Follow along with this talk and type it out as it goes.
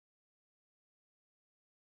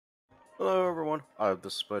Hello everyone, the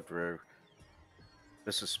Spudrow.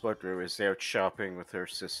 Mrs. Spudrow is out shopping with her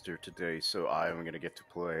sister today, so I'm gonna get to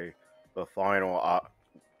play the final,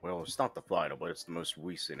 well, it's not the final, but it's the most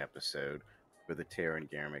recent episode for the Terran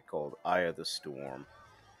Gambit called Eye of the Storm.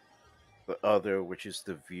 The other, which is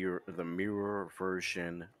the mirror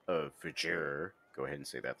version of Vajir, go ahead and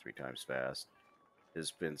say that 3 times fast,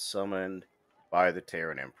 has been summoned by the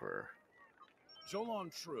Terran Emperor.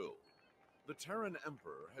 Jolan true. The Terran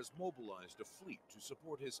Emperor has mobilized a fleet to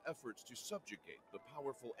support his efforts to subjugate the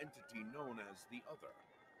powerful entity known as the Other.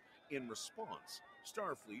 In response,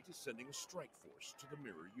 Starfleet is sending a strike force to the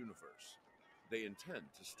Mirror Universe. They intend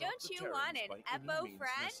to stop Don't the you Terrans want an by any Epo means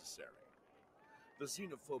friend? necessary. The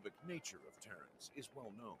xenophobic nature of Terrans is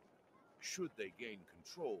well known. Should they gain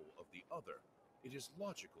control of the Other, it is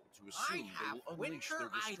logical to assume they will unleash their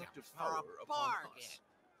destructive power upon us.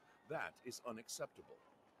 That is unacceptable.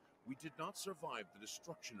 We did not survive the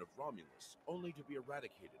destruction of Romulus, only to be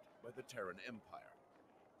eradicated by the Terran Empire.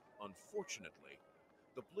 Unfortunately,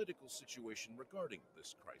 the political situation regarding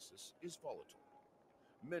this crisis is volatile.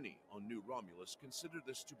 Many on New Romulus consider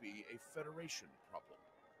this to be a Federation problem.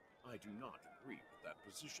 I do not agree with that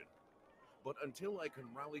position. But until I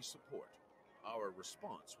can rally support, our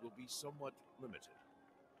response will be somewhat limited.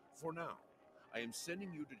 For now, I am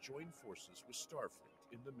sending you to join forces with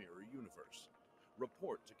Starfleet in the Mirror Universe.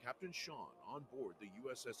 Report to Captain Sean on board the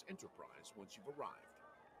USS Enterprise once you've arrived.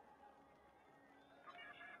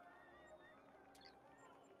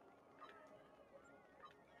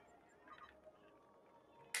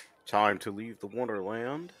 Time to leave the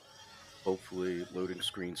Wonderland. Hopefully, loading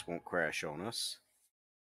screens won't crash on us.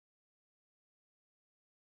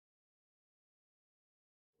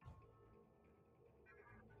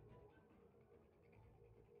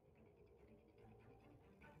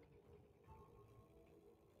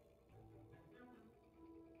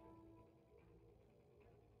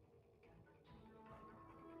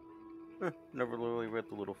 Never really read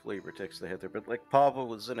the little flavor text they had there, but like Pava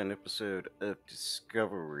was in an episode of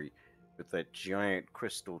Discovery with that giant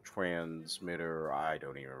crystal transmitter. I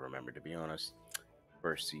don't even remember, to be honest.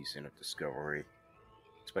 First season of Discovery,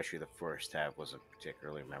 especially the first half, wasn't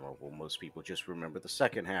particularly memorable. Most people just remember the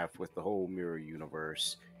second half with the whole mirror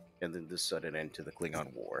universe and then the sudden end to the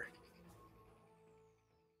Klingon War.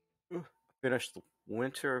 Finished the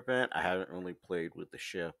winter event. I haven't really played with the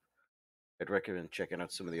ship. I'd recommend checking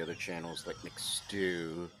out some of the other channels like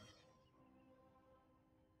McStew.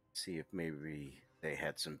 See if maybe they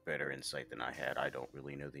had some better insight than I had. I don't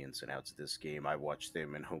really know the ins and outs of this game. I watch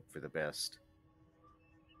them and hope for the best.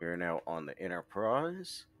 We're now on the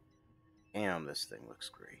Enterprise. Damn, this thing looks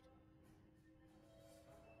great.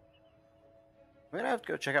 I'm gonna have to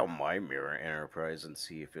go check out my Mirror Enterprise and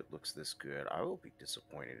see if it looks this good. I will be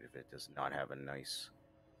disappointed if it does not have a nice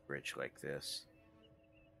bridge like this.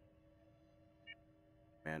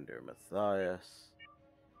 Commander Matthias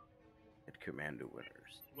and Commander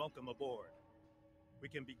Winters. Welcome aboard. We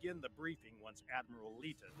can begin the briefing once Admiral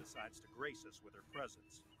Lita decides to grace us with her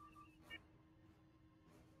presence.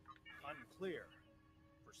 Unclear.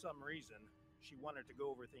 For some reason, she wanted to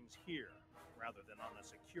go over things here, rather than on a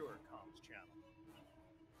secure comms channel.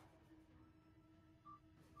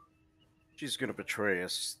 She's gonna betray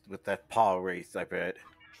us with that paw wraith, I bet.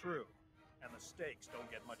 True. And the stakes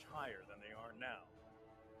don't get much higher than they are now.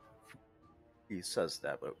 He says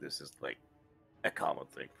that, but this is like a common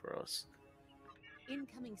thing for us.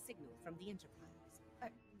 Incoming signal from the Enterprise.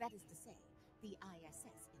 That is to say, the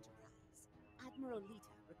ISS Enterprise. Admiral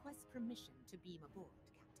Lita requests permission to beam aboard,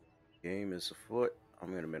 Captain. Game is afoot.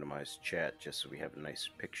 I'm going to minimize chat just so we have nice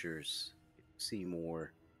pictures. See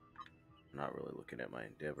more. I'm not really looking at my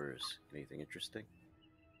endeavors. Anything interesting?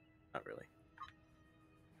 Not really.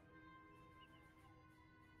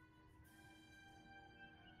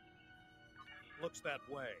 Looks that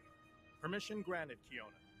way. Permission granted, Kiona.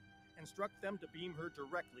 Instruct them to beam her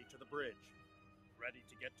directly to the bridge. Ready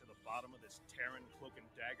to get to the bottom of this Terran cloak and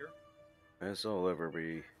dagger? As I'll ever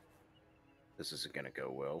be. This isn't going to go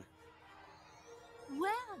well.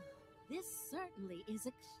 Well, this certainly is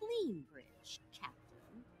a clean bridge,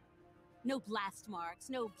 Captain. No blast marks,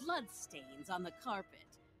 no blood stains on the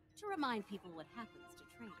carpet, to remind people what happens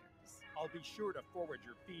to traitors. I'll be sure to forward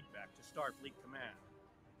your feedback to Starfleet Command.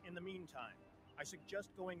 In the meantime, I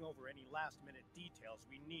suggest going over any last-minute details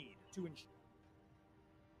we need to ensure...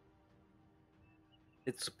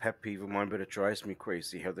 It's a pet peeve of mine, but it drives me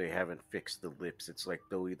crazy how they haven't fixed the lips. It's like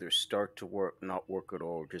they'll either start to work, not work at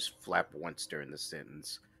all, or just flap once during the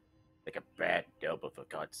sentence. Like a bad dub of a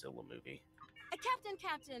Godzilla movie. Captain,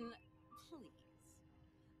 please.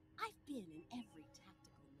 I've been in every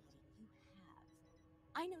tactical meeting you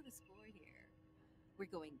have. I know the score here.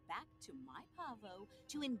 We're going back to my Pavo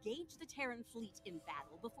to engage the Terran fleet in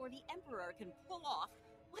battle before the Emperor can pull off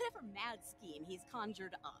whatever mad scheme he's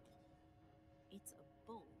conjured up. It's a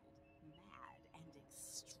bold, mad, and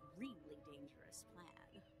extremely dangerous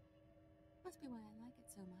plan. Must be why I like it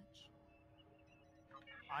so much.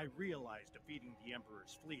 I realize defeating the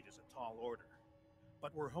Emperor's fleet is a tall order,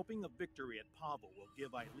 but we're hoping a victory at Pavo will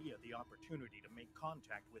give Ilea the opportunity to make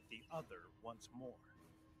contact with the Other once more.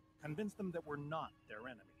 Convince them that we're not their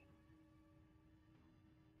enemy.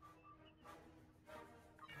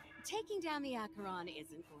 Taking down the Acheron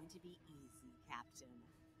isn't going to be easy, Captain.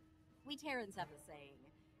 We Terrans have a saying,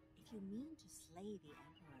 if you mean to slay the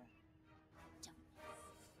Emperor, don't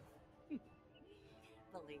miss.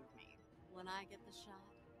 Believe me, when I get the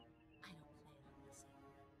shot, I don't plan on missing.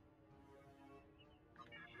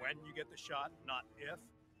 When you get the shot, not if?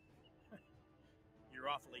 You're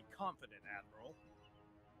awfully confident, Admiral.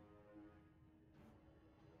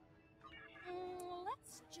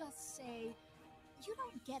 Let's just say you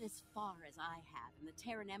don't get as far as I have in the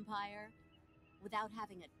Terran Empire without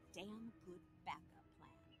having a damn good backup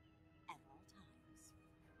plan at all times.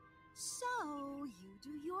 So, you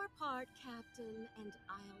do your part, Captain, and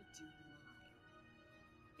I'll do mine.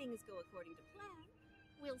 Things go according to plan.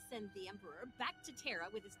 We'll send the Emperor back to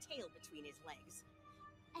Terra with his tail between his legs.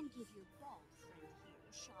 And give your bald friend here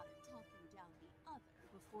a shot at talking down the Other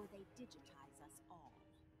before they digitize us all.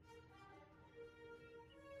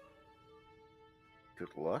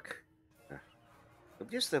 Good luck.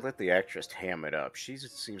 At least they let the actress ham it up. She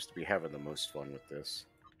seems to be having the most fun with this.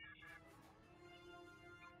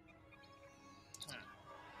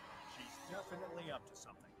 She's definitely up to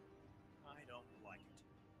something. I don't like it.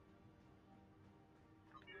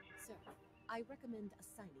 Sir, I recommend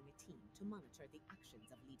assigning a team to monitor the actions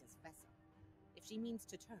of Lita's vessel. If she means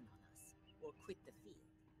to turn on us or quit the field,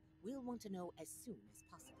 we'll want to know as soon as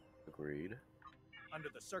possible. Agreed. Under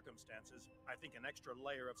the circumstances, I think an extra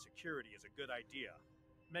layer of security is a good idea.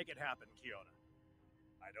 Make it happen, Kiona.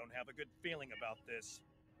 I don't have a good feeling about this.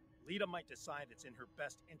 Lita might decide it's in her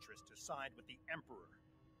best interest to side with the Emperor.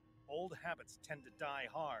 Old habits tend to die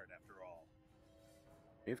hard, after all.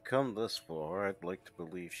 We've come this far. I'd like to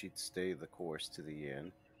believe she'd stay the course to the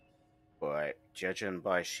end. But judging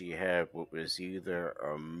by she had what was either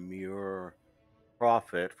a mere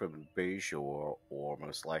profit from Bajor or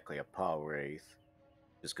most likely a power wraith,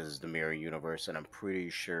 just because it's the mirror universe, and I'm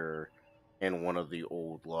pretty sure in one of the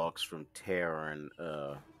old logs from Terran,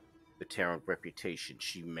 the Terran reputation,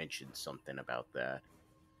 she mentioned something about that.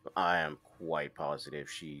 I am quite positive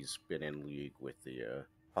she's been in league with the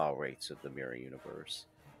power wraiths of the mirror universe.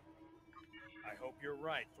 I hope you're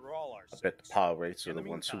right for all our I sakes. bet the power wraiths are In the the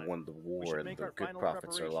ones who meantime, won the we war should and make the our good final prophets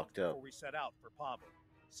are preparations locked up. before we set out for Pavo.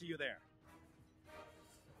 See you there.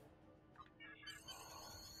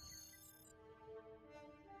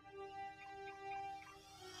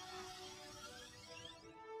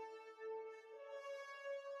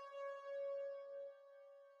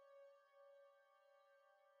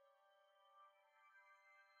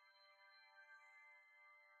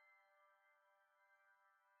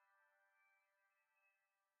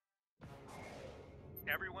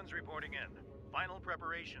 Everyone's reporting in. Final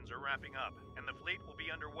preparations are wrapping up, and the fleet will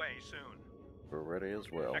be underway soon. We're ready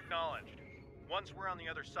as well. Acknowledged. Once we're on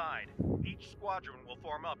the other side, each squadron will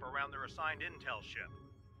form up around their assigned intel ship.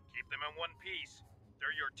 Keep them in one piece.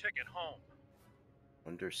 They're your ticket home.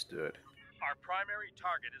 Understood. Our primary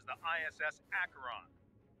target is the ISS Acheron.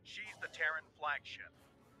 She's the Terran flagship,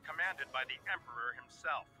 commanded by the Emperor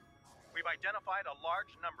himself. We've identified a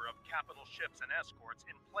large number of capital ships and escorts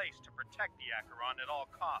in place to protect the Acheron at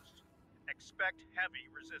all costs. Expect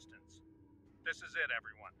heavy resistance. This is it,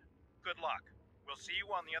 everyone. Good luck. We'll see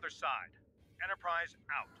you on the other side. Enterprise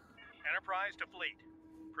out. Enterprise to fleet.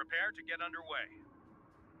 Prepare to get underway.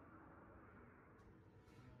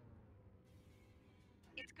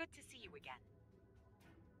 It's good to see you again.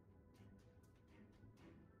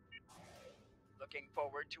 Looking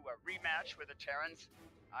forward to a rematch with the Terrans?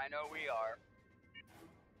 I know we are.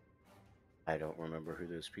 I don't remember who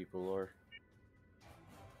those people are.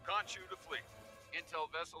 Conchu to fleet. Intel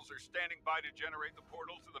vessels are standing by to generate the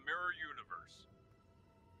portal to the mirror universe.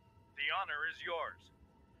 The honor is yours.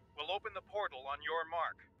 We'll open the portal on your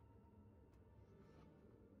mark.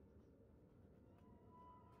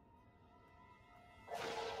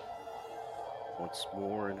 Once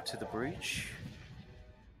more into the breach.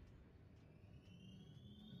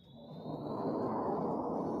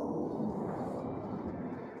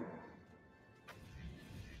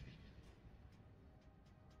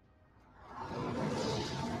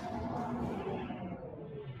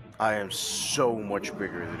 I am so much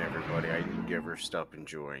bigger than everybody. I never stop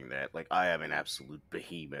enjoying that. Like, I am an absolute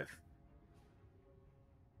behemoth.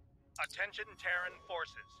 Attention Terran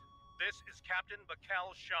forces. This is Captain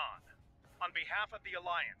Bakel Shan. On behalf of the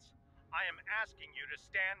Alliance, I am asking you to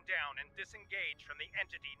stand down and disengage from the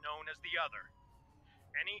entity known as the Other.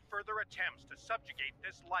 Any further attempts to subjugate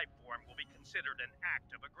this life form will be considered an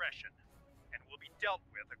act of aggression, and will be dealt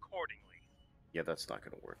with accordingly. Yeah, that's not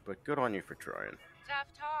gonna work, but good on you for trying. Tough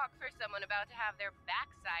talk for someone about to have their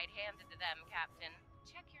backside handed to them, Captain.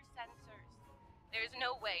 Check your sensors. There's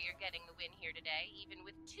no way you're getting the win here today, even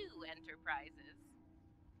with 2 Enterprises.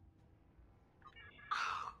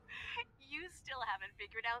 Oh, you still haven't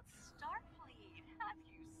figured out Starfleet, have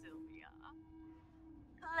you, Sylvia?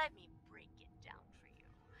 Let me break it down for you.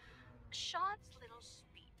 Sean's little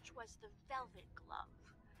speech was the velvet glove.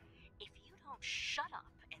 If you don't shut up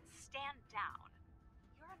and stand down,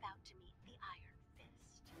 you're about to meet the Iron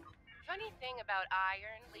Fist. Funny thing about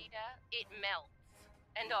iron, Lita, it melts.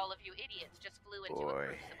 And all of you idiots just flew into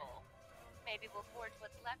a crucible. Maybe we'll forge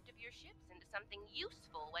what's left of your ships into something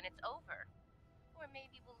useful when it's over. Or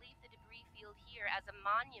maybe we'll leave the debris field here as a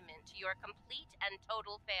monument to your complete and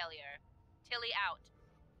total failure. Tilly out.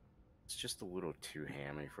 It's just a little too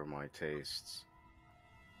hammy for my tastes.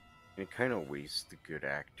 And it kind of wastes the good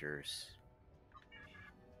actors.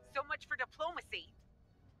 So much for diplomacy.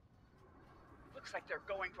 Looks like they're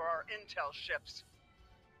going for our intel ships.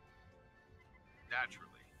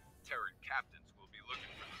 Naturally, Terran captains will be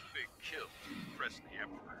looking for the big kill to impress the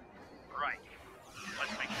Emperor. Right.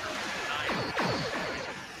 Let's make sure we deny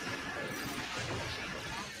it.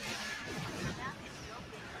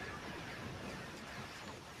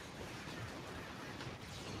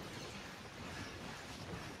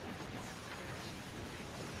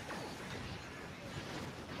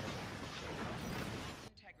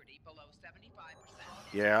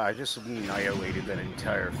 Yeah, I just annihilated that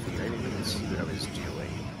entire fleet. I didn't even see what I was doing.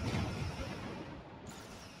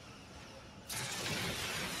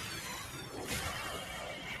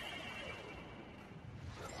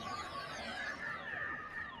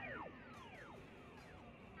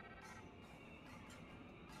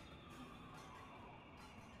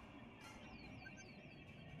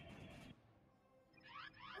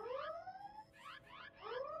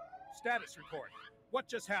 Status report. What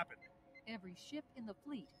just happened? Every ship in the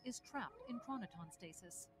fleet is trapped in chronoton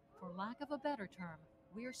stasis. For lack of a better term,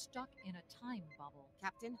 we're stuck in a time bubble.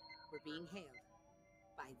 Captain, we're being hailed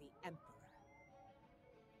by the Emperor.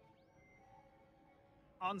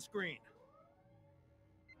 On screen.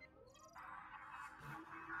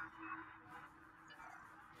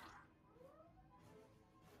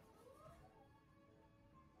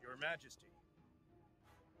 Your Majesty.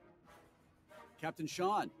 Captain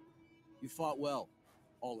Sean, you fought well,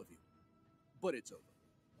 all of you. But it's over.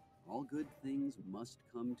 All good things must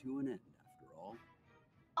come to an end, after all.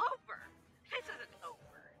 Over? This isn't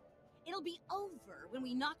over. It'll be over when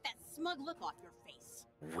we knock that smug look off your face.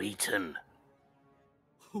 Wheaton.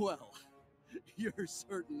 Well, you're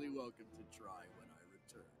certainly welcome to try when I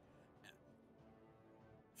return.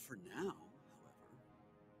 For now, however,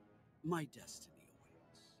 my destiny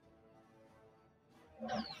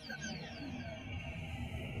awaits.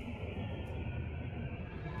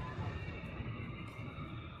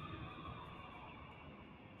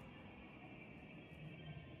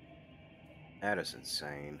 That is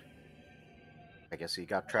insane. I guess he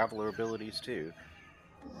got traveler abilities too.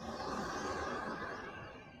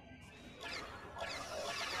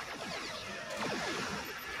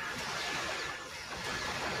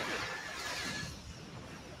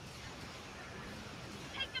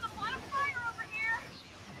 Taking a lot of fire over here.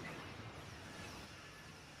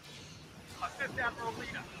 Assist Admiral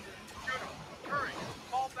Lita. Juno, hurry.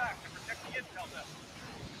 Fall back to protect the intel vessel.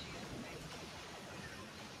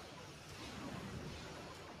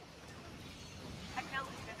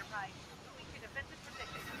 Acknowledged, Enterprise. Moving to defensive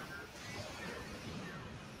position.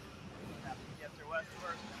 Have to get to us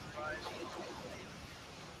first, Enterprise.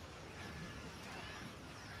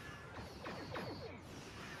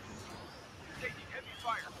 Taking heavy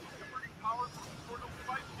fire. Diverting power from the portal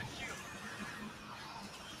device to shield.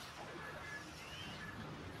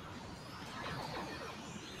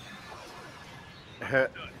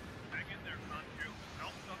 Done. Hang in there, Conchu.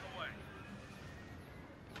 Help's on the way.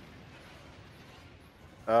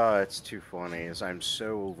 It's too funny, as I'm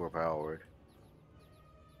so overpowered.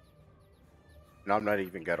 And I'm not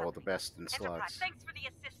even got all the best in Enterprise, slots. thanks for the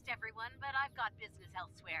assist, everyone, but I've got business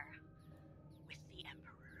elsewhere. With the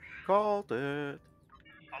Emperor. Called it.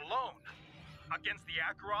 Alone? Against the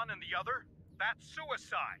Acheron and the Other? That's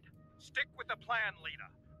suicide. Stick with the plan, Lita.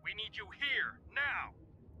 We need you here, now.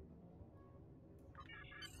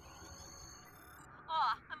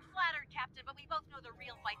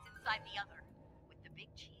 alongside the other, with the big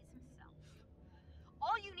cheese himself.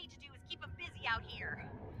 All you need to do is keep him busy out here.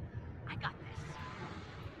 I got this.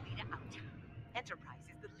 Lead out. Enterprise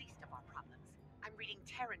is the least of our problems. I'm reading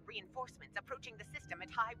Terran reinforcements approaching the system at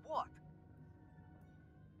high warp.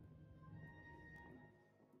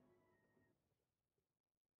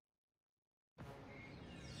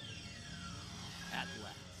 At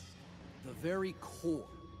last, the very core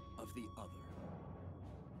of the other.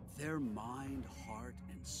 Their mind, heart,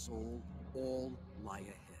 and soul all lie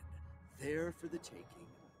ahead, there for the taking,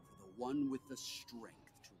 for the one with the strength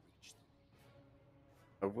to reach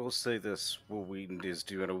them. I will say this, Whil Wheaton is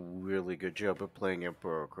doing a really good job of playing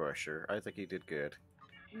Emperor Crusher. I think he did good.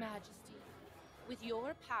 Majesty, with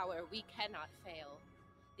your power, we cannot fail.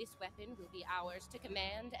 This weapon will be ours to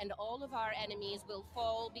command, and all of our enemies will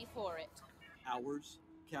fall before it. Ours,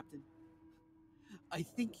 Captain? I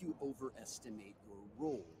think you overestimate your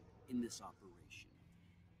role in this operation.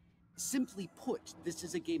 Simply put, this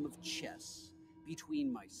is a game of chess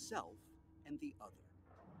between myself and the other.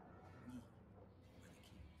 We are the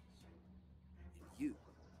kings. And you,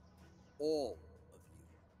 all of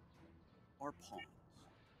you, are pawns.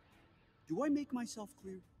 Do I make myself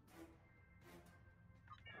clear?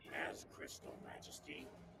 As Crystal, Majesty,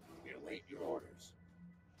 we await your orders.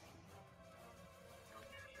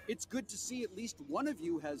 It's good to see at least one of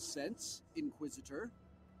you has sense, Inquisitor.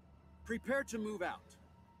 Prepare to move out.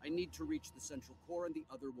 I need to reach the central core, and the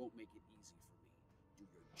other won't make it easy for me. Do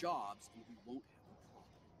your jobs, and we won't have a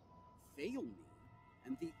problem. Fail me,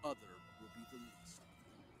 and the other will be the least of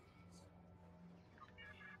your worries.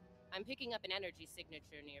 I'm picking up an energy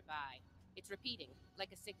signature nearby. It's repeating,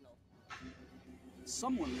 like a signal.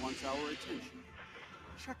 Someone wants our attention.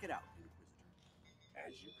 Check it out, Inquisitor.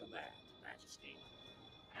 As you command, Majesty.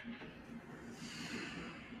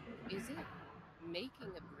 Is it making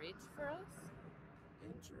a bridge for us?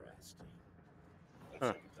 Interesting. Looks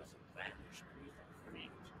like it doesn't vanish beneath our feet.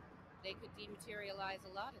 They could dematerialize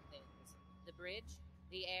a lot of things. The bridge,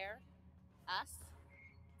 the air, us.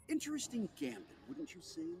 Interesting gambit, wouldn't you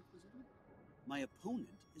say, Inquisitor? My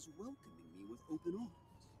opponent is welcoming me with open arms.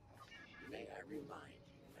 May I remind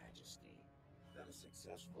you, Majesty, that a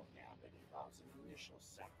successful gambit involves an initial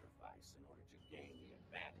sacrifice in order to gain the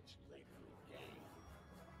advantage later in the game.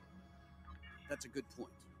 That's a good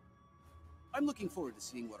point. I'm looking forward to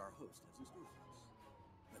seeing what our host has in store for us.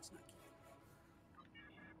 Let's not keep it.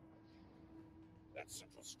 That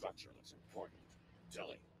central structure looks important.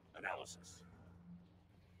 Tilly, analysis.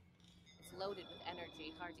 It's loaded with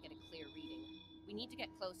energy, hard to get a clear reading. We need to get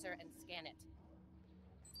closer and scan it.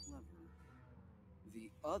 Clever.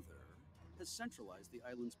 The other has centralized the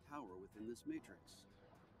island's power within this matrix.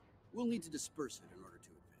 We'll need to disperse it in order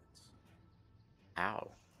to advance.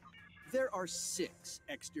 Ow. There are 6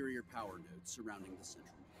 exterior power nodes surrounding the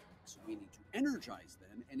central matrix. We need to energize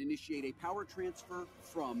them and initiate a power transfer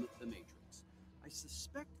from the matrix. I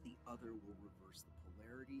suspect the other will reverse the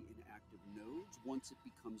polarity in active nodes once it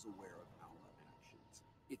becomes aware of our actions.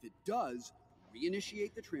 If it does,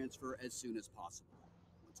 reinitiate the transfer as soon as possible.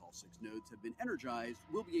 Once all 6 nodes have been energized,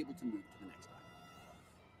 we'll be able to move to the next island.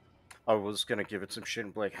 I was gonna give it some shit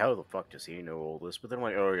and be like, how the fuck does he know all this? But then I'm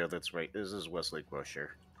like, oh yeah, that's right, this is Wesley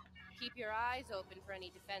Crusher. Keep your eyes open for any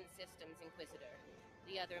defense systems, Inquisitor.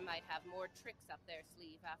 The other might have more tricks up their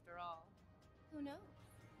sleeve after all. Who knows?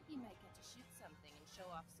 He might get to shoot something and show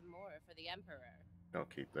off some more for the Emperor. I'll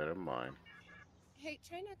keep that in mind. Hey,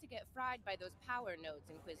 try not to get fried by those power nodes,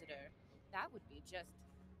 Inquisitor. That would be just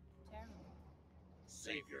terrible.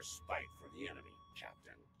 Save your spite for the enemy,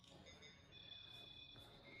 Captain.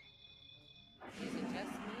 Is it just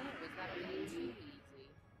me, or was that a little too easy?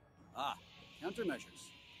 Ah, countermeasures.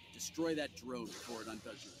 Destroy that drone before it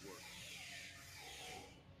undoes your work.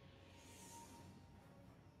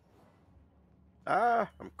 Ah,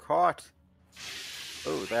 I'm caught.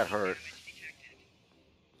 Oh, that hurt.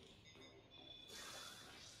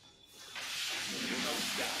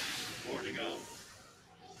 More to go.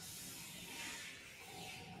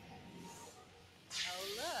 Oh,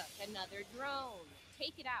 look, another drone.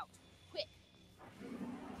 Take it out, quick.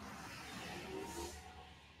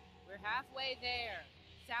 We're halfway there.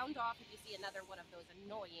 Sound off if you see another one of those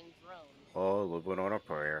annoying drones. Oh, living on a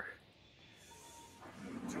prayer.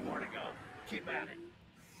 2 more to go. Keep at it.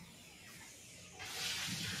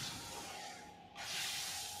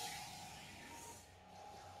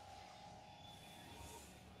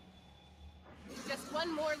 Just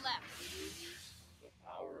one more left. The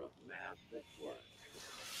power of math that works.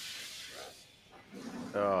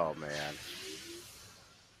 Oh, man.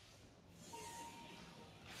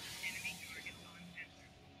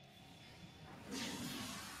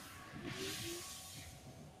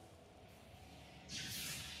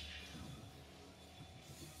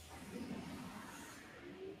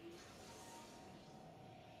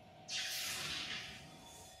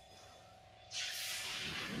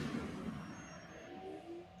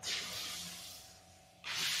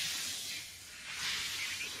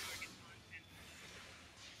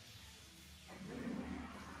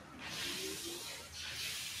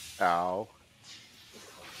 Ow.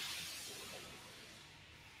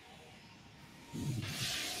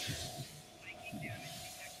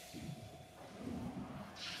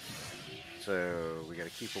 So we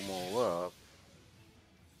gotta keep them all up.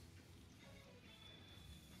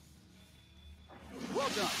 Well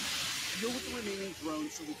done. Deal with the remaining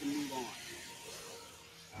drones so we can move on.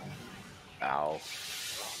 Ow.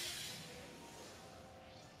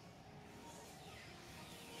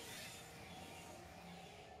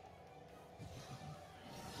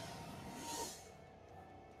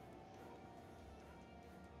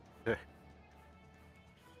 As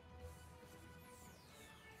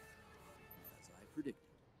I predicted,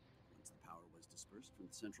 once the power was dispersed from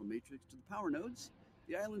the central matrix to the power nodes,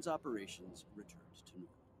 the island's operations returned to normal.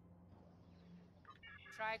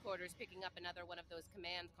 Tricorder's picking up another one of those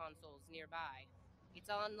command consoles nearby. It's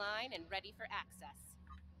online and ready for access.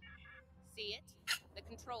 See it? The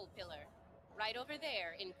control pillar. Right over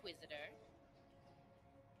there, Inquisitor.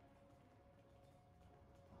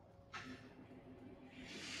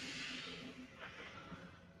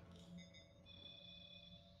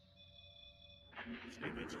 Stay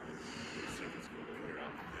vigilant. The circuits will clear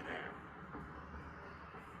out the thin air.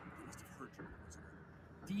 They must have heard you, Inquisitor.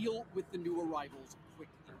 Deal with the new arrivals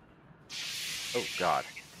quickly. Oh, God.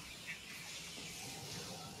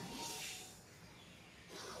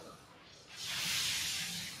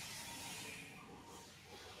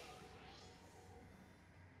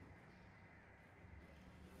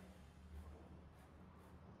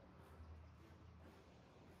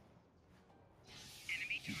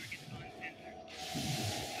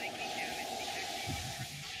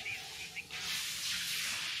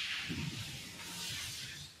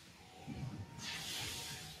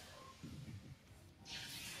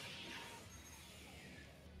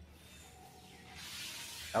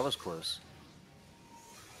 That was close.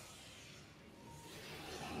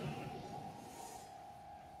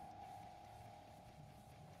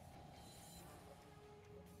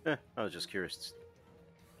 I was just curious.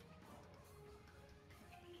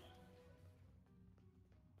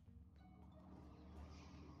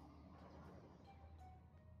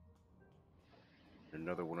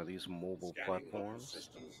 Another one of these mobile Scanning local platforms.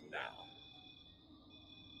 systems now.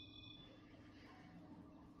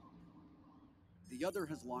 The other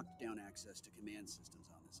has locked down access to command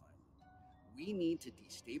systems on this island. We need to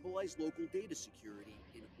destabilize local data security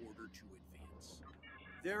in order to advance.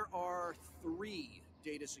 There are 3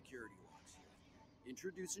 data security locks here.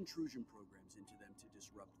 Introduce intrusion programs into them to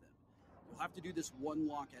disrupt them. You'll have to do this one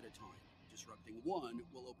lock at a time. Disrupting one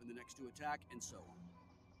will open the next to attack, and so on.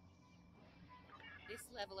 This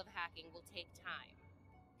level of hacking will take time.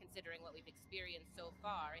 Considering what we've experienced so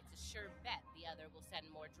far, it's a sure bet the other will send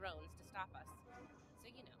more drones to stop us. So,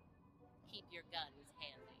 you know, keep your guns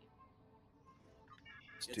handy.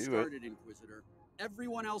 Get started, Inquisitor.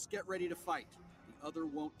 Everyone else get ready to fight. The other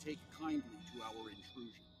won't take kindly to our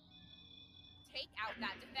intrusion. Take out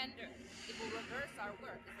that defender. It will reverse our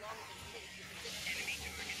work as long as it's linked to the system. Enemy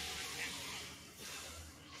target contact.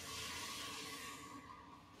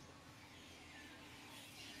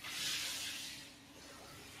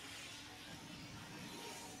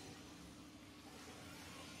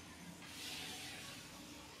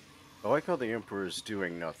 I like how the Emperor is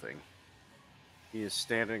doing nothing. He is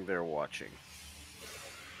standing there watching.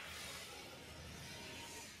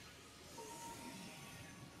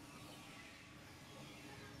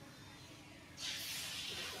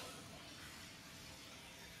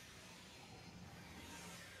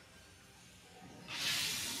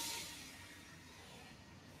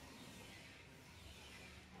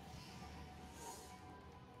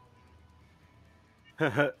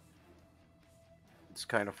 It's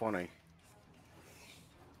kind of funny.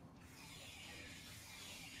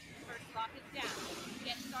 First lock is down.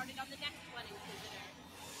 Get started on the next one, Inquisitor.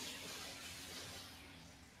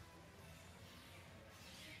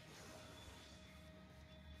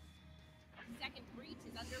 Second breach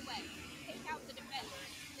is underway. Take out the defender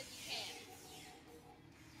as soon as you can.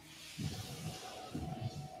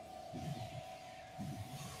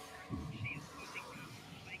 Shield losing power.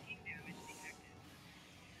 Spiking damage detected.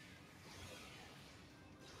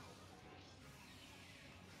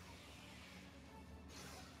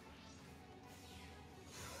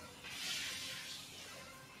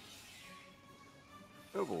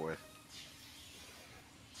 Oh boy.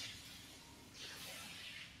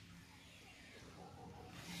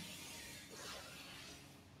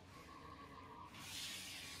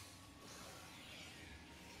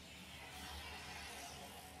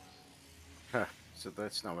 Huh, so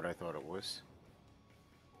that's not what I thought it was.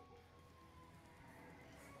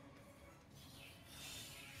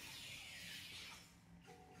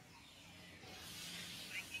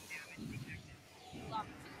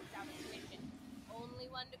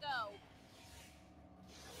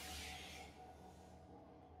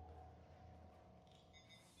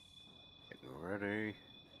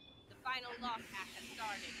 lock hack has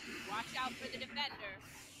started. Watch out for the defender.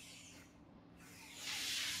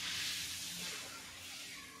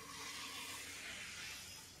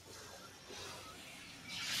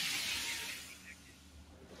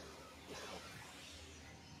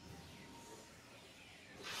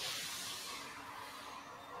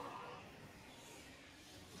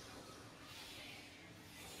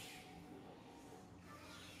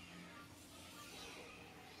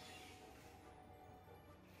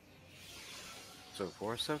 So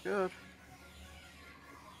far, so good.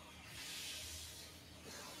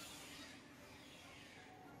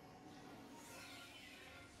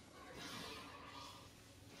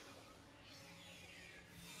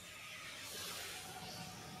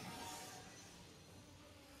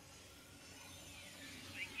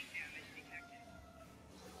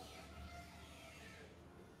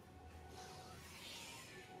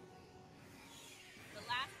 The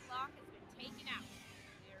last block has been taken out.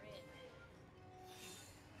 We're in.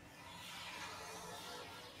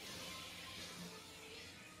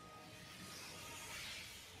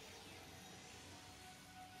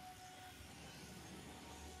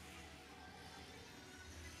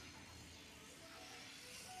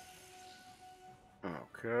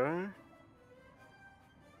 Okay.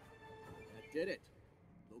 That did it.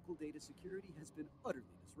 Local data security has been utterly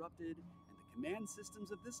disrupted, and the command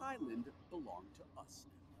systems of this island belong to us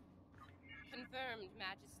now. Confirmed,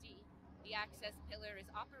 Majesty. The access pillar is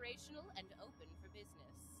operational and open for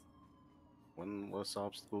business. One less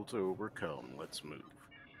obstacle to overcome. Let's move.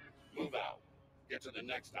 Move out. Get to the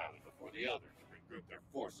next island before the others regroup their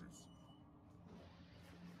forces.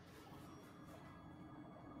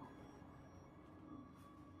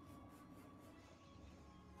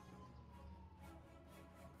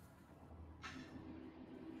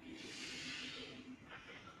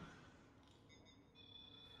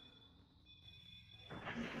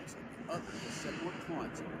 Looks like the others will send more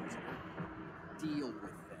clones in. Deal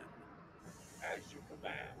with them. As you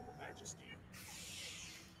command, Majesty.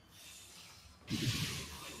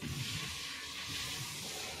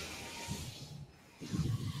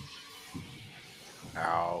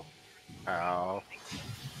 Ow. Ow.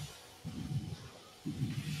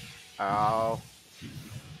 Ow.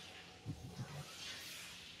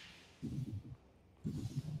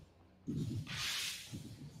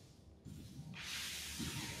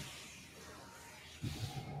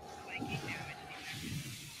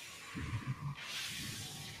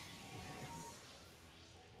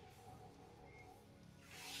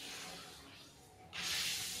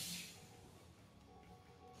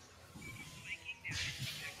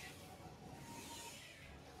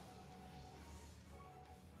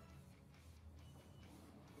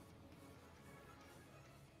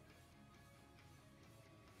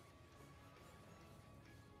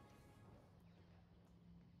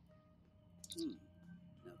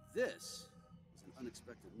 Now this is an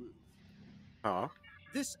unexpected move. Huh?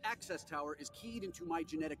 This access tower is keyed into my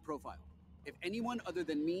genetic profile. If anyone other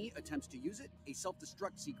than me attempts to use it, a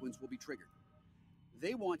self-destruct sequence will be triggered.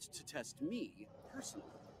 They want to test me personally.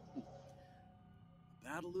 A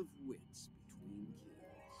battle of wits between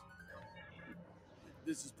kings.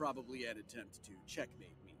 This is probably an attempt to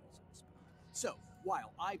checkmate me, so to speak. So,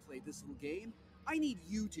 while I play this little game, I need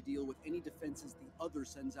you to deal with any defenses the other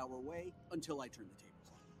sends our way until I turn the tables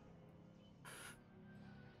on.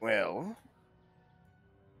 Well,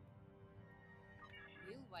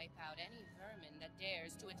 We'll wipe out any vermin that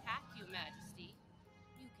dares to attack you, Majesty.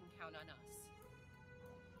 You can count on us.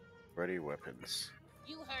 ready weapons.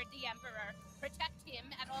 You heard the Emperor. Protect him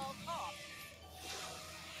at all costs.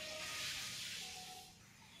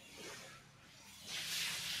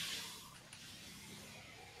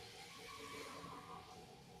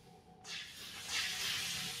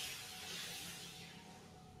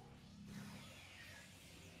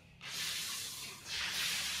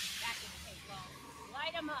 That didn't take long.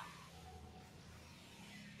 Light him up.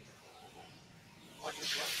 Watch your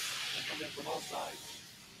front and come in from all sides.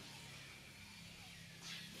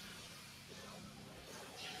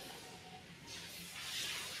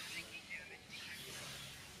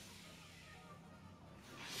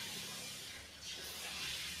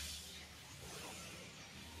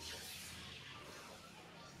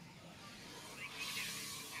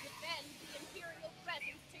 Defend the Imperial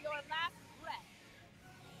presence to your last breath.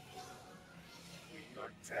 We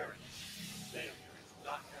are Terran. Failure is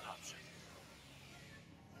not an option.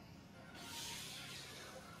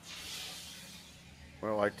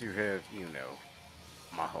 Well, I do have, you know,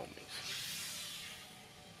 my homies.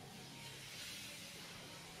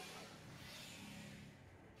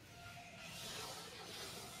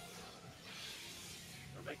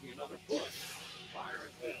 They're making another push. Fire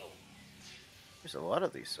at will. There's a lot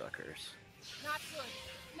of these suckers. Not good.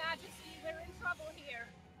 Majesty, we're in trouble here.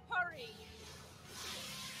 Hurry!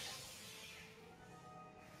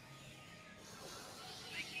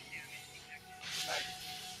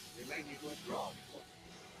 We may need to withdraw.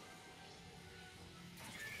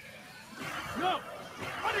 No!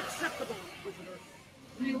 Unacceptable, Inquisitor!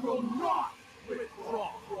 We will not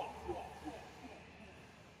withdraw!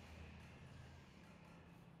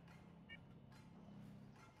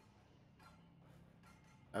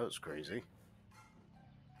 That was crazy.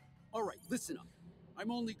 Alright, listen up.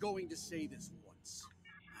 I'm only going to say this once.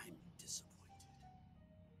 I'm disappointed.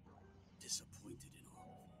 Disappointed in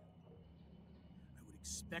all of you. I would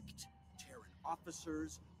expect Terran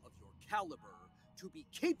officers of your caliber to be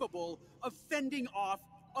capable of fending off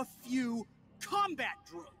a few combat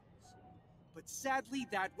drones. But sadly,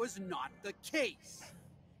 that was not the case.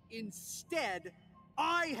 Instead,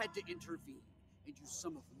 I had to intervene and use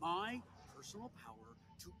some of my personal power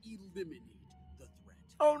to eliminate the threat.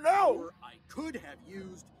 Oh no! Or I could have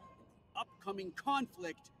used in the upcoming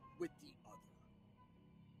conflict with the other.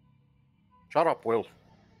 Shut up, Will.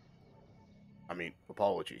 I mean,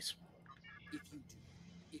 apologies. If you do,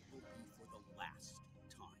 it will be for the last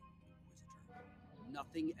time, Inquisitor.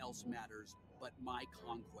 Nothing else matters but my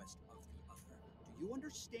conquest of the other. Do you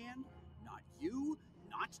understand? Not you,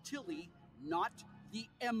 not Tilly, not the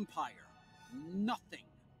Empire. Nothing.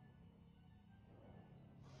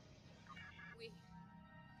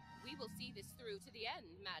 We will see this through to the end,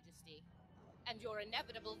 Majesty. And your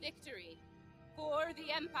inevitable victory for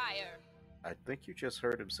the Empire. I think you just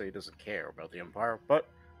heard him say he doesn't care about the Empire, but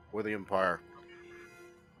for the Empire.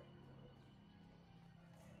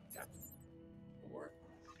 Captain, a word.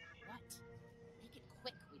 What? Make it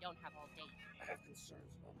quick, we don't have all day. I have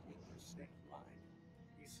concerns about the Emperor's state of mind.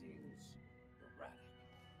 He seems erratic,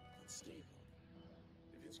 unstable.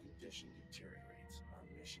 If his condition deteriorates, our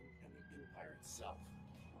mission and the Empire itself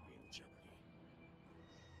will be in jeopardy.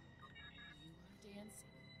 You are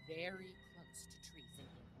dancing very close to treason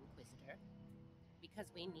here, Inquisitor. Because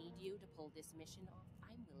we need you to pull this mission off,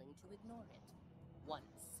 I'm willing to ignore it.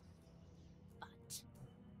 Once. But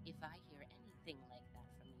if I hear anything like that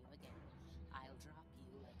from you again, I'll drop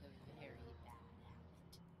you like a very bad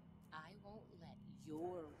habit. I won't let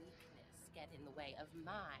your weakness get in the way of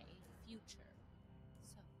my future.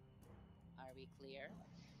 So, are we clear?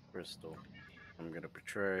 Crystal. I'm gonna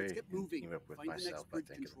portray Let's get moving. team up with Find the myself, next bridge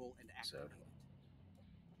I think. control and So. activate it.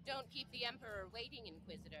 Don't keep the Emperor waiting,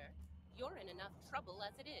 Inquisitor. You're in enough trouble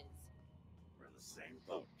as it is. We're in the same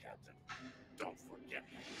boat, Captain. Don't forget.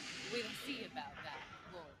 We'll see about that,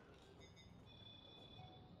 won't we?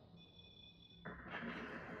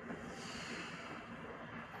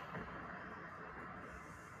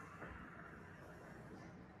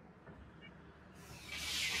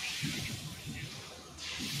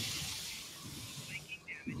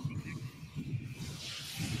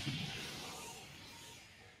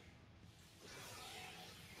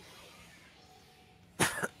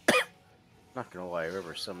 Not gonna lie,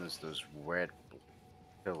 whoever summons those red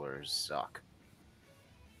pillars suck.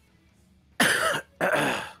 Scan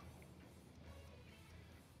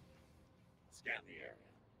the area.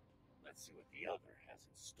 Let's see what the other has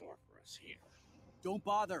in store for us here. Don't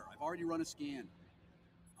bother. I've already run a scan.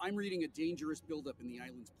 I'm reading a dangerous buildup in the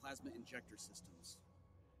island's plasma injector systems.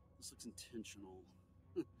 This looks intentional.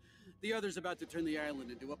 The other's about to turn the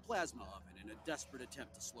island into a plasma oven in a desperate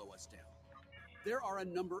attempt to slow us down. There are a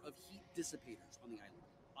number of heat dissipators on the island.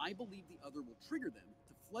 I believe the other will trigger them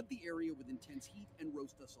to flood the area with intense heat and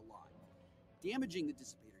roast us alive. Damaging the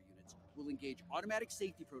dissipator units will engage automatic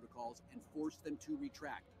safety protocols and force them to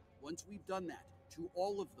retract. Once we've done that, to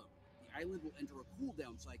all of them, the island will enter a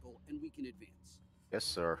cooldown cycle and we can advance. Yes,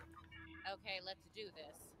 sir. Okay, let's do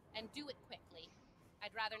this. And do it quickly.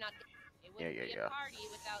 I'd rather not get... It wouldn't be Yeah. a party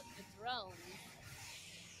without the drones.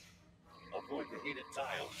 Avoid the heated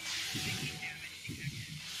tile.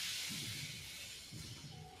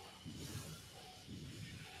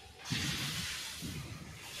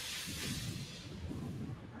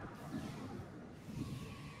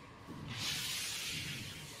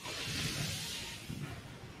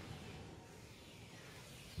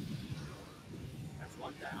 That's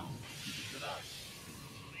one down. Good us.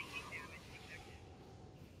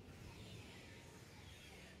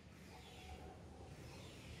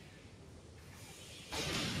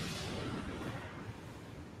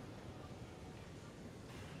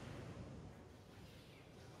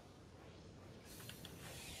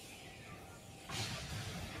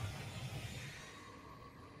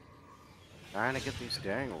 Trying to get these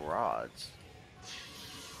dang rods.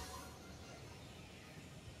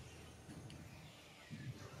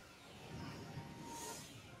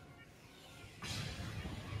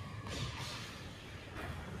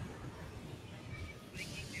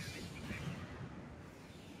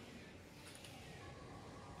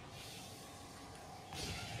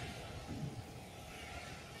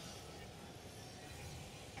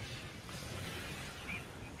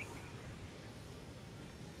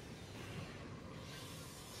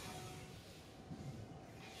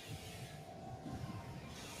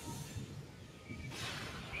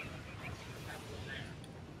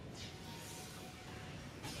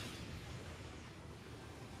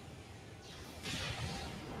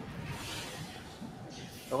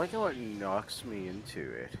 I like how it knocks me into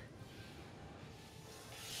it.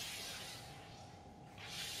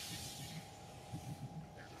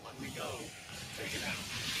 Let me go. Take it out.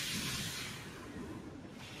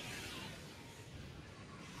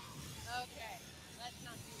 Okay, let's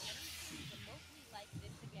not do anything remotely like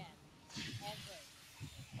this again. Ever.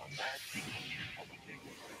 On that, everything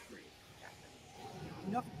will go free, Captain.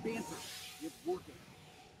 Enough banter. It's working.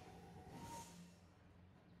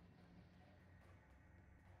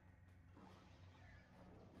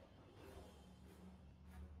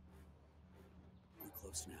 We're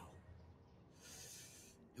close now.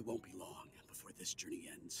 It won't be long before this journey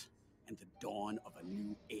ends, and the dawn of a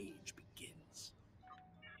new age begins.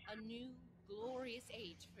 A new, glorious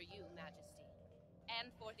age for you, Majesty.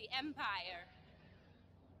 And for the Empire.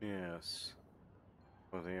 Yes.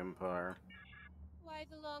 For the Empire. Why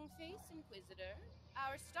the long face, Inquisitor?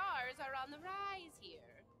 Our stars are on the rise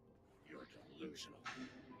here. You're delusional.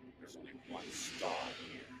 There's only one star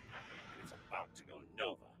here, and it's about to go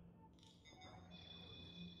nova.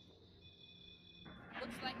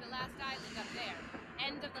 Looks like the last island up there.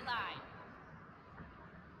 End of the line.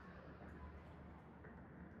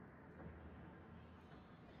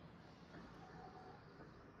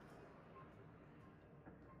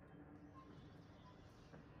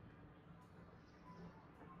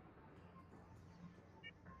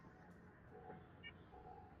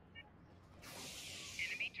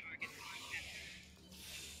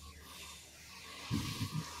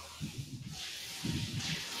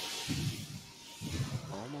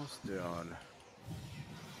 Almost done.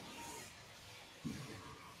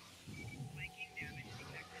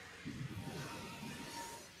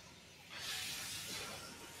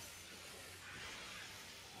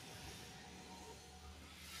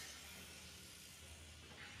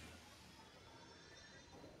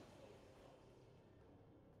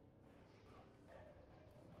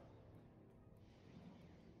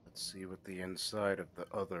 Let's see what the inside of the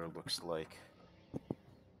other looks like.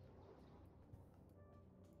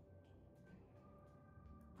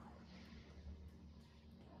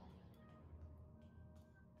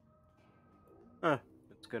 Huh,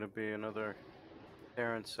 it's gonna be another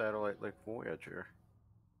Terran satellite like Voyager.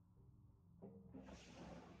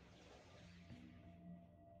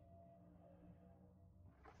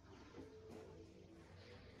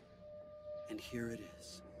 And here it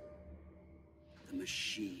is. The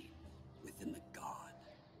machine within the god.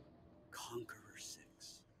 Conqueror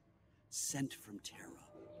 6. Sent from Terra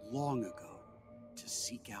long ago to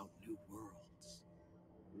seek out new worlds.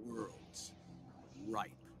 Worlds ripe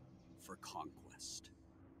for conquest.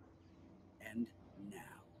 And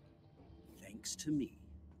now, thanks to me,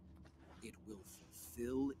 it will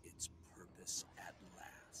fulfill its purpose at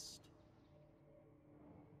last.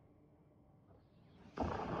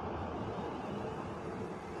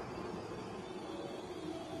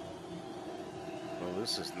 Well,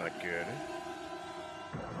 this is not good.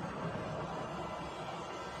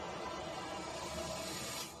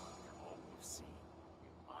 All we've seen.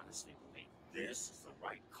 You honestly believe this is the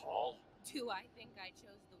right call? Do I think I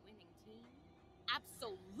chose the winning team?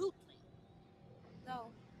 Absolutely.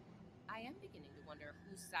 Though, I am beginning to wonder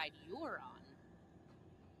whose side you're on.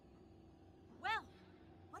 Well,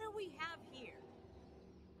 what do we have here?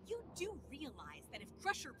 You do realize that if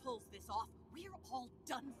Crusher pulls this off, we're all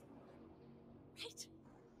done for, right?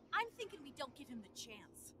 I'm thinking we don't give him the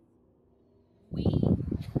chance. We?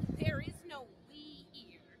 There is no we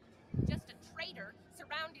here. Just a traitor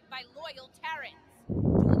surrounded by loyal Terrans.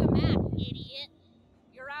 Do the math, idiot.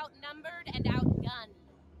 You're outnumbered and outgunned.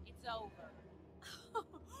 It's over.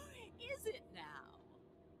 Is it now?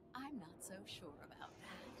 I'm not so sure about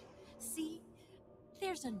that. See,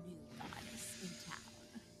 there's a new goddess in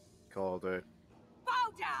town. Called it.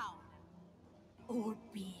 Bow down! Or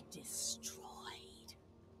be destroyed.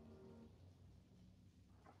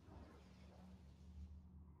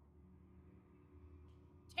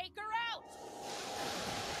 Take her out!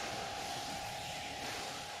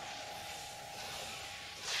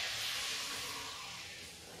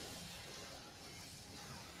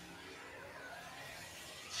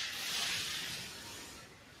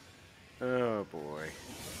 Oh boy.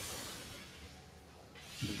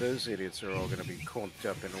 Those idiots are all gonna be clumped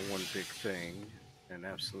up into one big thing, and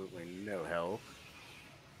absolutely no help.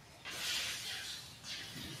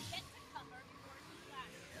 Get to cover before he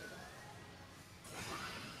flashes.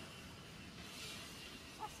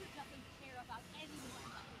 Crusher doesn't care about anyone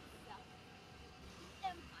but himself.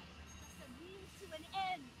 The Empire is just a means to an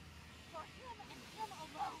end. For him and him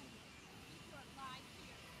alone. Keep your lies to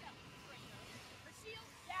yourself, traitor. The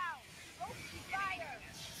shield's down. Open fire.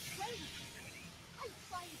 Wait! I'm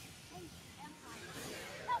trying to save the Empire.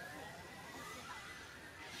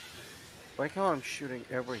 Like how I'm shooting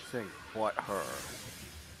everything but her.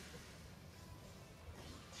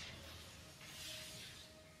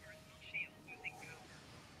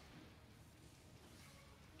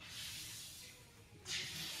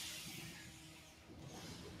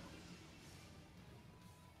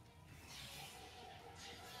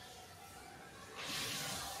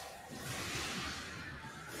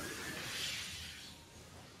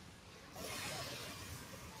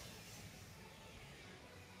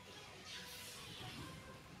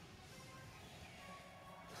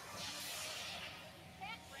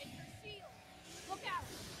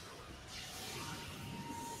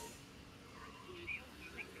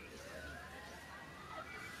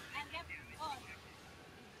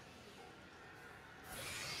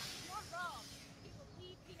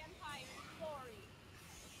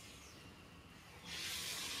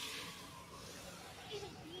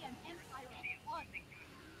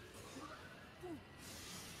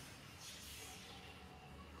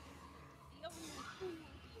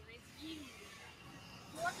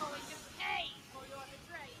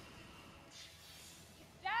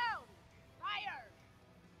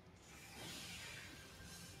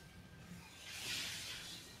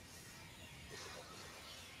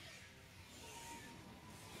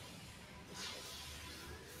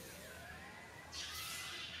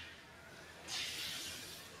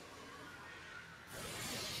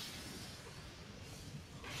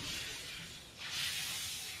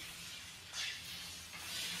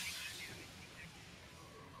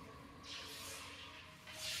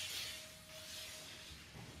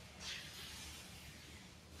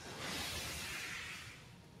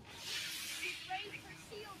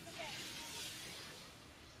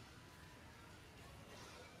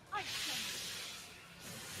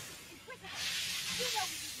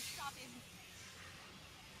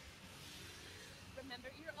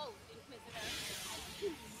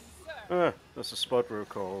 That's a spudrow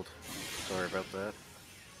called. Sorry about that.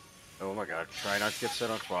 Oh my god, try not to get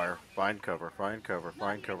set on fire. Find cover, find cover,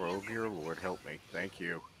 find cover. Oh dear lord, help me. Thank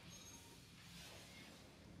you.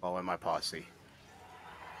 All in my posse.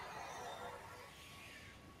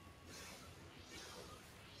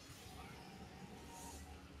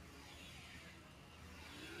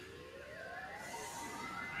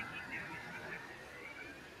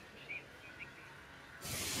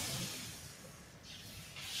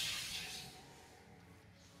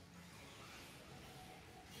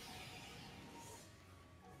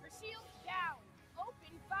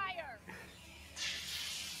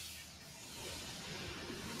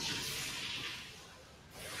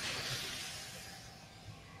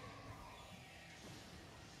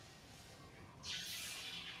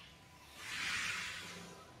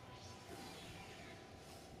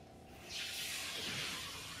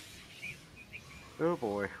 Oh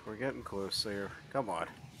boy, we're getting close there. Come on.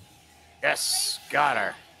 Yes! Got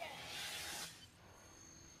her!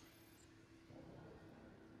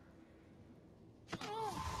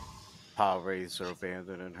 Padres are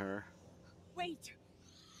abandoning her. Wait!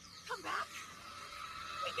 Come back!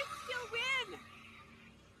 We can still win!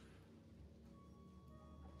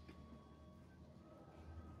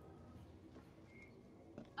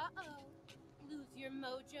 Uh-oh. Lose your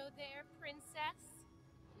mojo there, princess?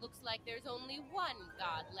 Looks like there's only one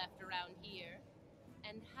god left around here.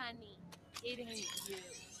 And honey, it ain't you.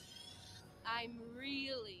 I'm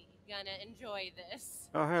really gonna enjoy this.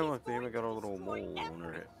 Oh hey look, they even got a little mole on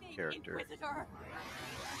her character. Inquisitor.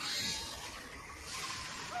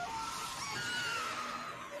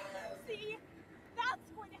 See? That's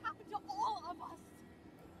going to happen to all of us!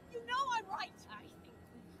 You know I'm right! I think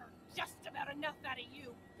we've heard just about enough out of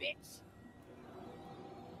you, bitch!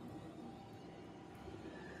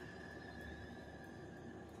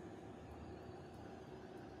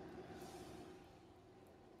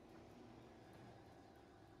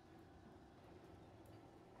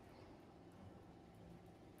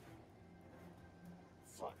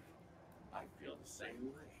 Funny. I feel the same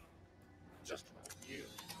way. Just about you.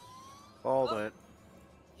 All that.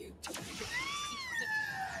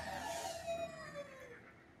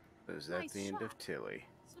 Is that Nice the end shot. of Tilly?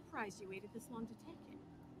 Surprised you waited this long to take it.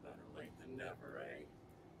 Better late than never, eh?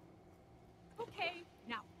 Okay,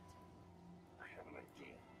 now I have an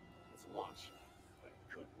idea. It's a long shot, but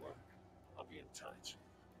it could work. I'll be in touch.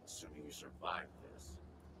 Assuming you survive this.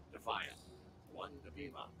 Defiant. 1 to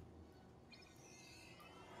beam up.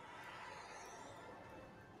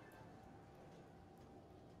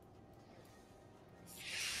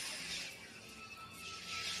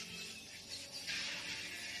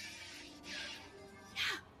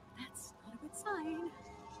 that's not a good sign.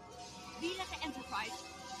 Lead at the Enterprise.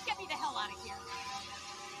 Get me the hell out of here.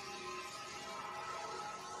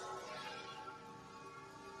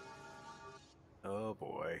 Oh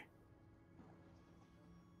boy.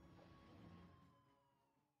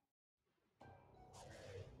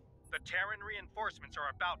 The Terran reinforcements are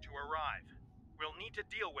about to arrive. We'll need to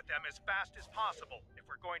deal with them as fast as possible if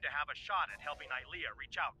we're going to have a shot at helping Ilea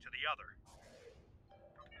reach out to the other.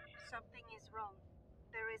 Something is wrong.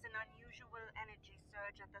 There is an unusual energy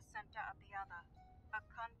surge at the center of the other. A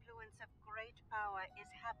confluence of great power is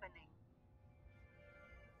happening.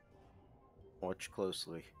 Watch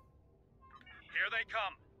closely. Here they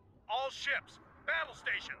come. All ships, battle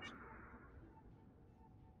stations.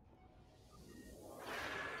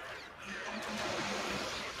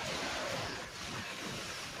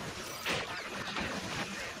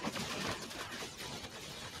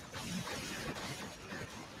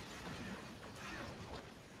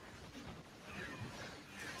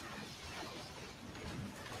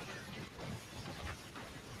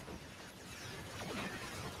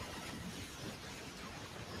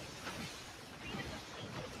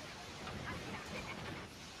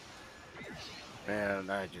 Man,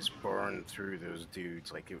 I just burned through those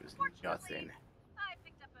dudes like it was nothing. I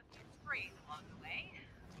picked up a few sprays along the way.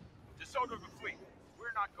 DeSoto the fleet.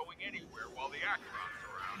 We're not going anywhere while the Acheron's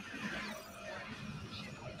around.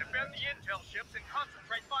 Defend the intel ships and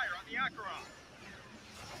concentrate fire on the Acheron.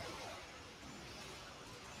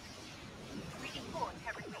 Reading 4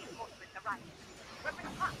 Terran reinforcements arriving.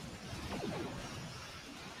 Weapons hot.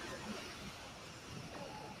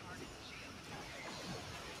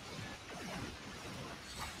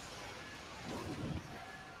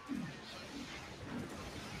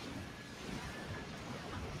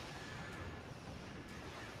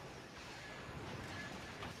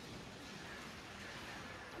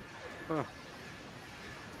 Huh.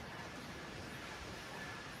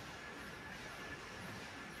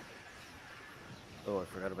 Oh, I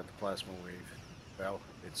forgot about the plasma wave. Well,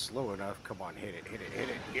 it's slow enough. Come on, hit it, hit it, hit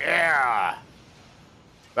it. Yeah!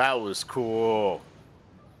 That was cool.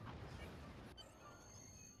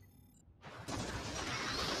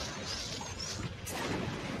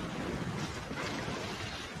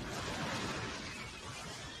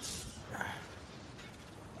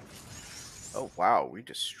 Oh, wow, we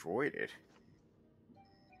destroyed it.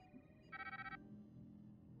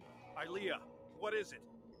 Ilea, what is it?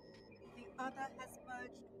 The other has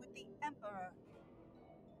merged with the Emperor.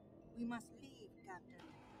 We must leave, Captain.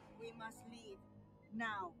 We must leave.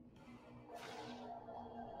 Now.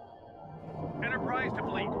 Enterprise to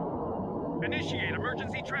fleet. Initiate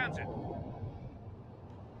emergency transit.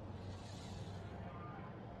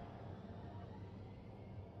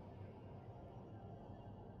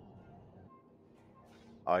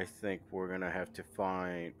 I think we're gonna have to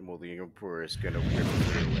find. Well, the Emperor is gonna rip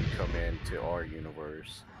through and come into our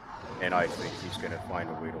universe, and I think he's gonna find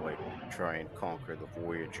a way to like try and conquer the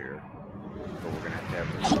Voyager. But we're gonna have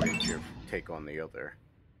the Voyager take on the other.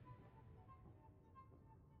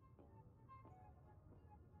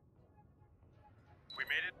 We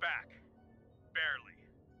made it back. Barely.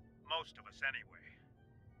 Most of us anyway.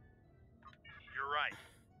 You're right.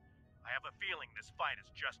 I have a feeling this fight is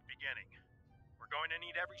just beginning. We're going to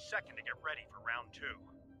need every second to get ready for round 2.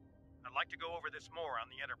 I'd like to go over this more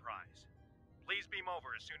on the Enterprise. Please beam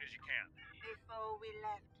over as soon as you can. Before we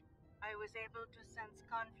left, I was able to sense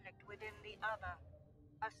conflict within the other.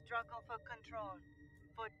 A struggle for control,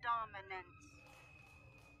 for dominance.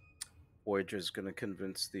 Voyager's gonna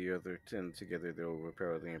convince the other 10 together they'll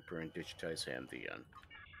overpower the Emperor and digitize him. The end.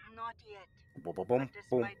 Not yet. Boom, boom, boom, But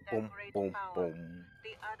despite their boom, great boom, power, boom.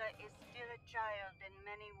 the other is still a child in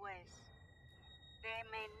many ways. They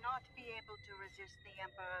may not be able to resist the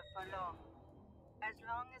Emperor for long. As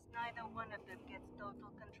long as neither one of them gets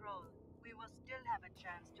total control, we will still have a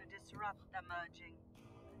chance to disrupt the merging.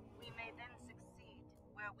 We may then succeed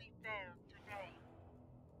where we failed today.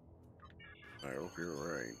 I hope you're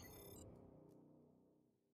right.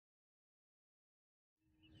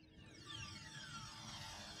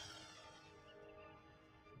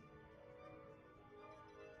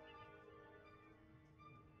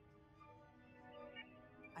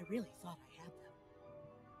 I really thought I had them.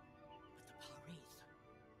 But the Pah-wraith,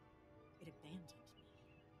 it abandoned me.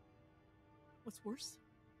 What's worse,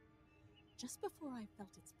 just before I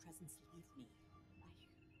felt its presence leave me,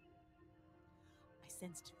 I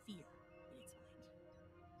sensed fear in its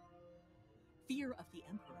mind. Fear of the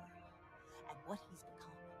Emperor and what he's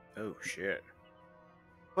become. Oh shit.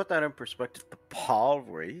 Put that in perspective, the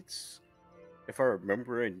Pah-wraiths, if I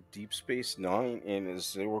remember in Deep Space Nine, and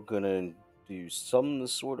as they were gonna do some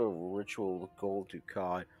sort of ritual called to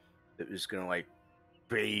God that was gonna like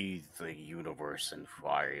bathe the universe in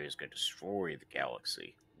fire. It was gonna destroy the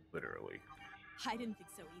galaxy, literally. I didn't think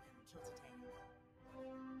so either until today.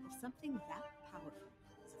 If something that powerful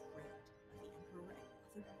is afraid of the Emperor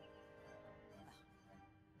and the other?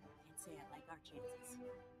 Well, can't say I like our chances.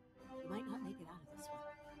 We might not make it out of this one.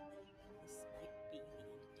 This might be the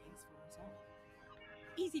end of days for us all.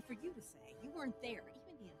 Easy for you to say. You weren't there.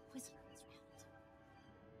 Even the Inquisitor was around.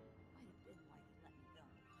 Might have been why he let me go.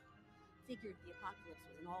 Figured the apocalypse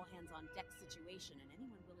was an all-hands-on-deck situation, and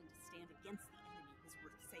anyone willing to stand against the enemy was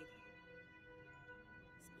worth saving.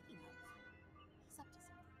 Speaking of, he's up to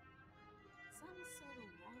something. Some sort of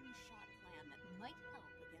long-shot plan that might help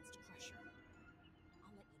against Crusher.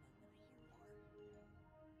 I'll let you know when I hear more.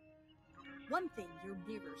 One thing your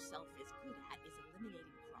mirror self is good at is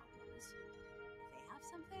eliminating problems. If they have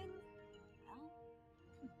something, well,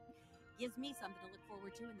 gives me something to look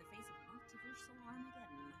forward to in the face of multiversal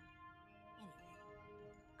Armageddon. Anyway,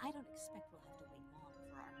 I don't expect we'll have to wait long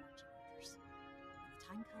for our marching orders. When the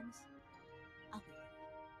time comes, I'll be ready.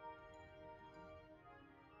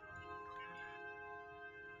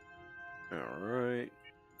 Alright.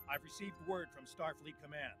 I've received word from Starfleet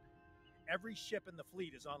Command. Every ship in the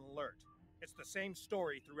fleet is on alert. It's the same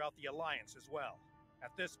story throughout the Alliance as well.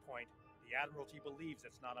 At this point, the Admiralty believes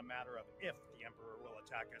it's not a matter of if the Emperor will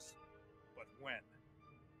attack us, but when.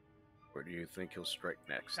 Where do you think he'll strike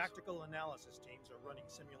next? Tactical analysis teams are running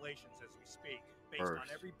simulations as we speak, based on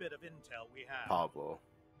every bit of intel we have. Pablo.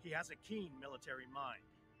 He has a keen military mind.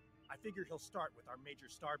 I figure he'll start with our major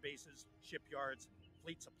star bases, shipyards,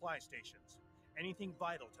 fleet supply stations, anything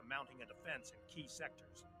vital to mounting a defense in key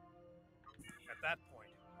sectors. At that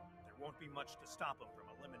point, there won't be much to stop him from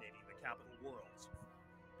eliminating the capital worlds.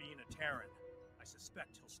 Being a Terran, I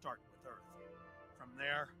suspect he'll start with Earth. From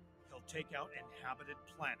there, he'll take out inhabited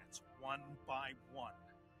planets one by one,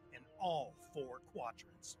 in all 4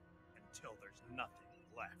 quadrants, until there's nothing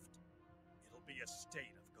left. It'll be a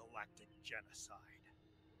state of galactic genocide.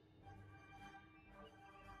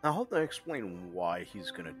 I hope they explain why he's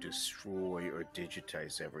gonna destroy or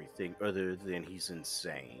digitize everything, other than he's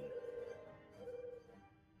insane.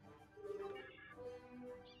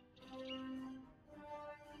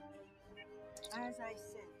 As I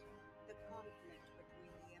said, the conflict between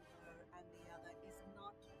the Emperor and the other is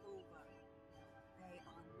not over. They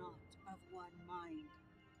are not of one mind.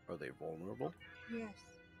 Are they vulnerable? Yes,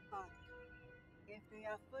 but if they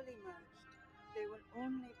are fully merged, they will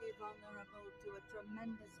only be vulnerable to a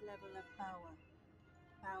tremendous level of power.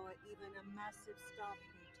 Power even a massive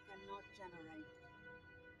starfleet cannot generate.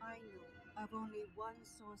 I know of only one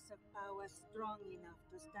source of power strong enough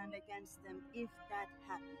to stand against them if that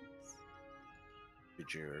happens.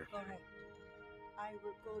 Vijay. Correct. I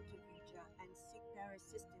will go to Vija and seek their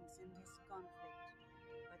assistance in this conflict,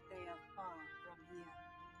 but they are far from here.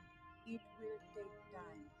 It will take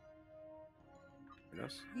time.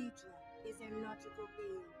 Yes? Vija is a logical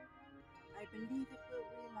being. I believe it will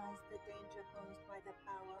realize the danger posed by the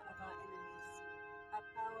power of our enemies, a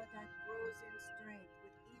power that grows in strength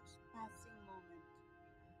with each passing moment.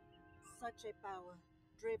 Such a power,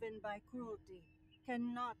 driven by cruelty,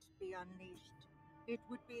 cannot be unleashed. It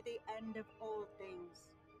would be the end of all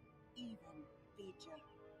things, even Vija.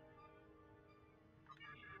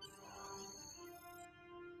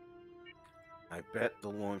 I bet the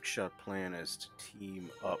long shot plan is to team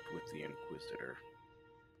up with the Inquisitor.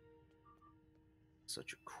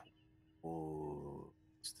 Such a cool.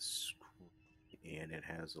 It's the screen, and it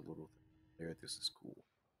has a little thing there. This is cool.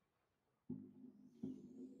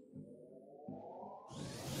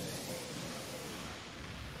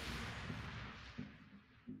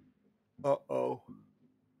 Uh-oh.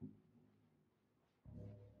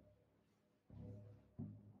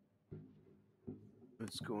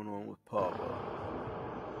 What's going on with Pablo?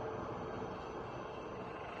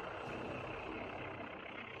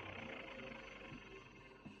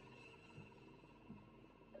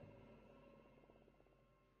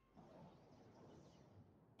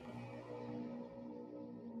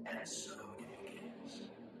 And so it begins.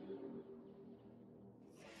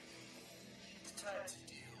 It's time to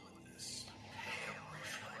deal with this pale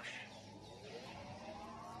reflection.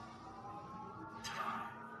 Time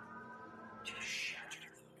to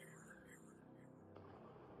shatter the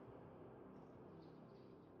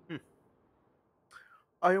mirror.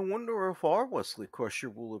 I wonder if our Wesley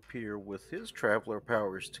Crusher will appear with his traveler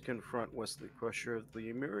powers to confront Wesley Crusher of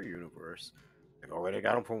the Mirror Universe. They've already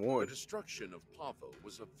got him for one. The destruction of Pavo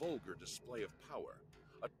was a vulgar display of power,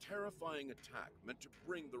 a terrifying attack meant to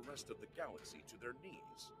bring the rest of the galaxy to their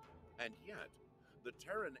knees. And yet, the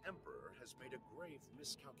Terran Emperor has made a grave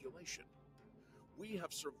miscalculation. We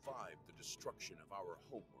have survived the destruction of our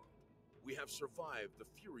homeworld. We have survived the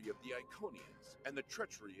fury of the Iconians and the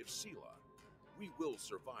treachery of Sela. We will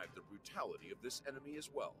survive the brutality of this enemy as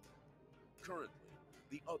well. Currently,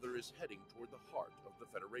 the other is heading toward the heart of the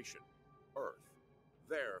Federation, Earth.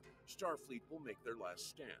 There, Starfleet will make their last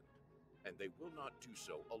stand, and they will not do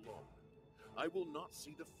so alone. I will not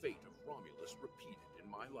see the fate of Romulus repeated in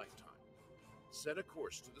my lifetime. Set a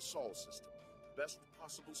course to the Sol system, best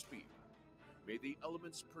possible speed. May the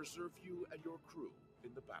elements preserve you and your crew in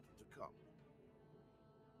the battle to come.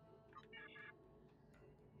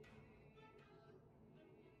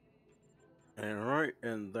 Alright,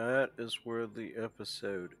 and that is where the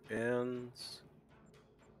episode ends.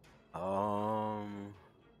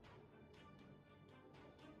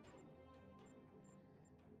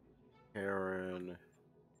 Terran.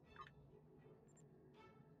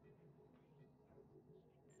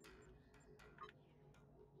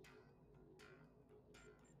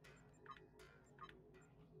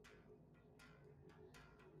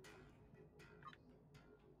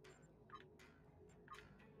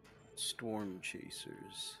 Storm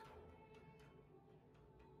Chasers.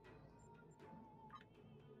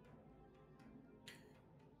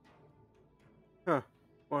 Huh.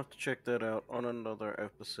 We'll have to check that out on another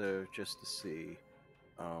episode just to see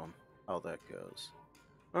how that goes.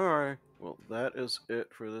 Alright, well that is it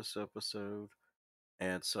for this episode.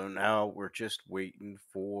 And so now we're just waiting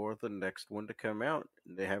for the next one to come out.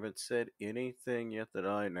 They haven't said anything yet that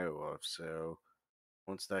I know of, so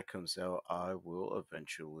once that comes out, I will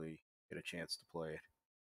eventually get a chance to play it.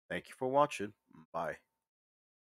 Thank you for watching. Bye.